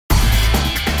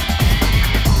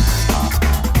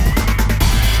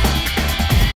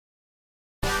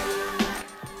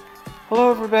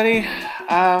Hello everybody.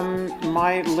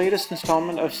 My latest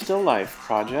installment of still life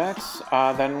projects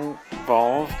that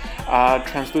involve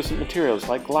translucent materials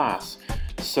like glass.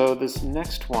 So this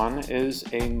next one is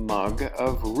a mug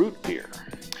of root beer.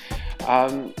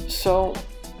 So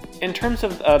in terms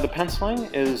of the penciling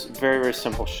is very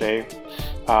simple shape.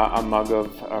 A mug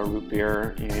of root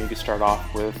beer, you can start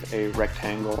off with a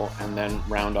rectangle and then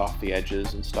round off the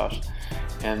edges and stuff,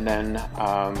 and then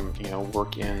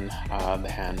work in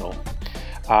the handle.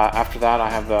 After that, I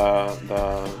have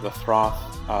the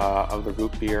froth of the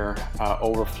root beer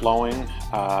overflowing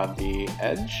the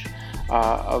edge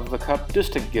of the cup,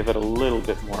 just to give it a little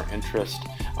bit more interest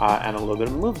and a little bit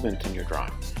of movement in your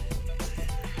drawing.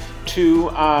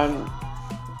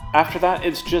 After that,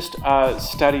 it's just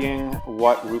studying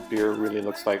what root beer really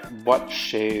looks like, what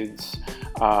shades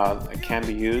can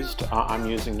be used. I'm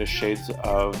using the shades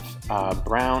of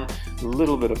brown, a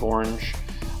little bit of orange,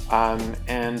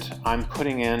 and I'm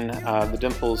putting in the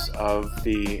dimples of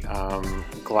the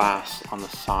glass on the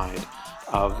side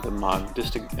of the mug,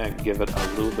 just to give it a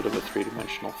little bit of a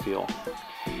three-dimensional feel.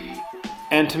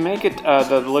 And to make it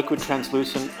the liquid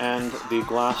translucent and the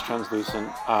glass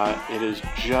translucent, it is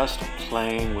just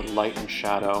playing with light and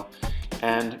shadow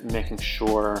and making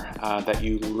sure that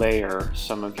you layer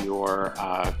some of your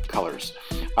colors.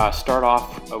 Start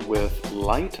off with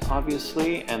light,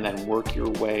 obviously, and then work your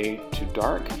way to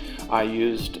dark. I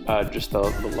used just the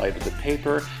light of the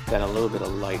paper, then a little bit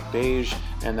of light beige,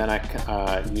 and then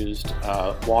I used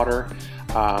water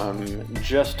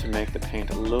just to make the paint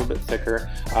a little bit thicker.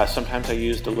 Sometimes I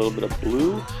used a little bit of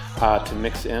blue to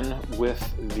mix in with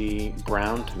the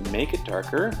brown to make it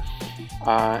darker.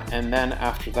 And then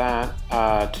after that,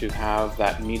 to have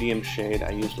that medium shade,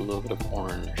 I used a little bit of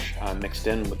orange mixed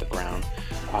in with the brown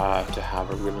to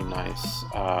have a really nice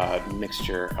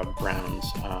mixture of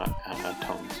browns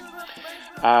tones.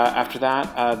 After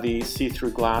that, the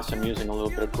see-through glass, I'm using a little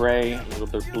bit of gray, a little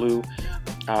bit of blue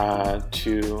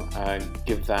to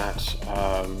give that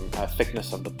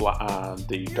thickness of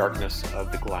the darkness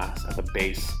of the glass at the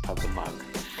base of the mug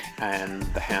and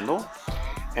the handle.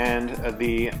 And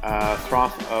the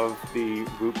froth of the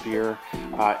root beer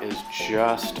is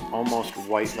just almost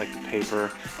white like the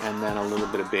paper, and then a little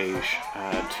bit of beige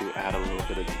to add a little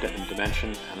bit of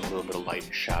dimension and a little bit of light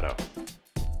shadow.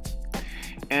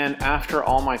 And after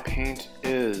all my paint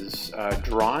is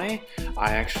dry,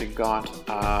 I actually got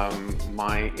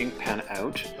my ink pen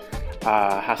out.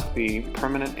 Has to be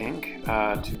permanent ink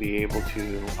to be able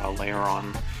to layer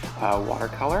on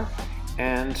watercolor.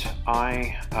 And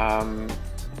I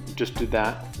just did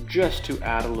that just to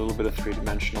add a little bit of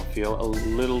three-dimensional feel, a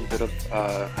little bit of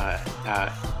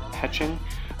etching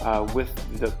with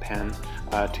the pen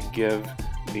to give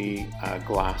the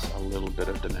glass a little bit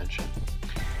of dimension.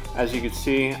 As you can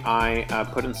see, I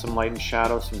put in some light and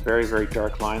shadow, some very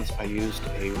dark lines. I used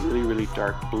a really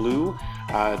dark blue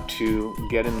to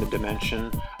get in the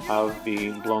dimension of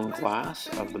the blown glass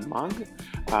of the mug,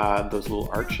 those little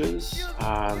arches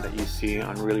that you see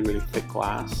on really thick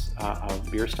glass of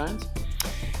beer steins.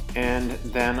 And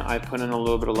then I put in a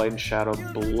little bit of light and shadow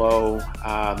below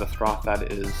the froth that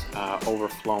is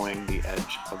overflowing the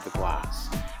edge of the glass.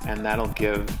 And that'll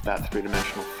give that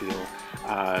three-dimensional feel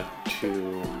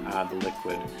to the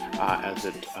liquid as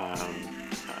it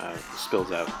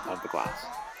spills out of the glass.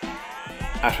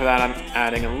 After that, I'm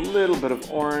adding a little bit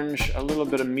of orange, a little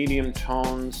bit of medium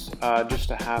tones, just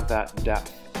to have that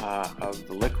depth of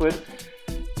the liquid.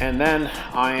 And then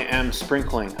I am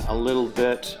sprinkling a little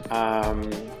bit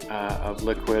of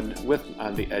liquid with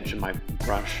the edge of my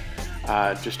brush,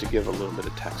 just to give a little bit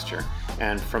of texture.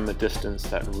 And from the distance,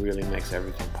 that really makes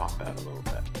everything pop out a little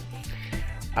bit.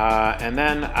 And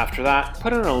then after that,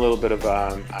 put in a little bit of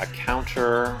a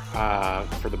counter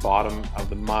for the bottom of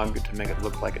the mug to make it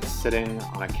look like it's sitting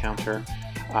on a counter,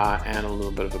 and a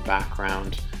little bit of a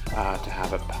background to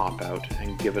have it pop out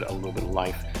and give it a little bit of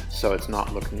life, so it's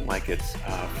not looking like it's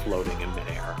floating in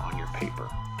midair on your paper.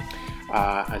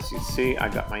 As you see, I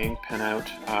got my ink pen out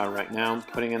right now. I'm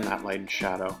putting in that light and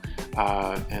shadow,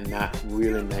 and that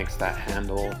really makes that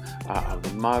handle of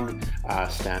the mug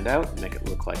stand out, make it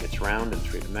look like it's round and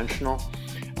three-dimensional.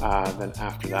 Then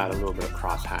after that, a little bit of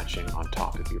cross-hatching on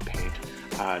top of your paint,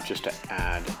 just to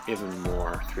add even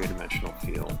more three-dimensional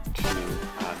feel to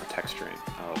the texturing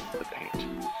of the paint.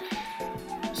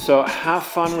 So have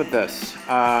fun with this.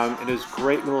 It is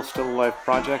great little still life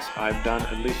projects. I've done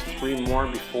at least 3 more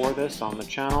before this on the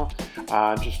channel.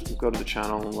 Just go to the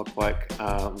channel and look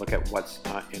at what's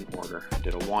in order. I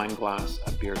did a wine glass,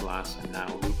 a beer glass, and now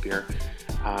root beer.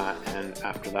 And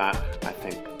after that, I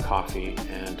think coffee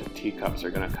and teacups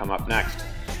are going to come up next.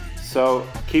 So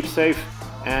keep safe.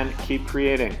 and keep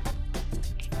creating.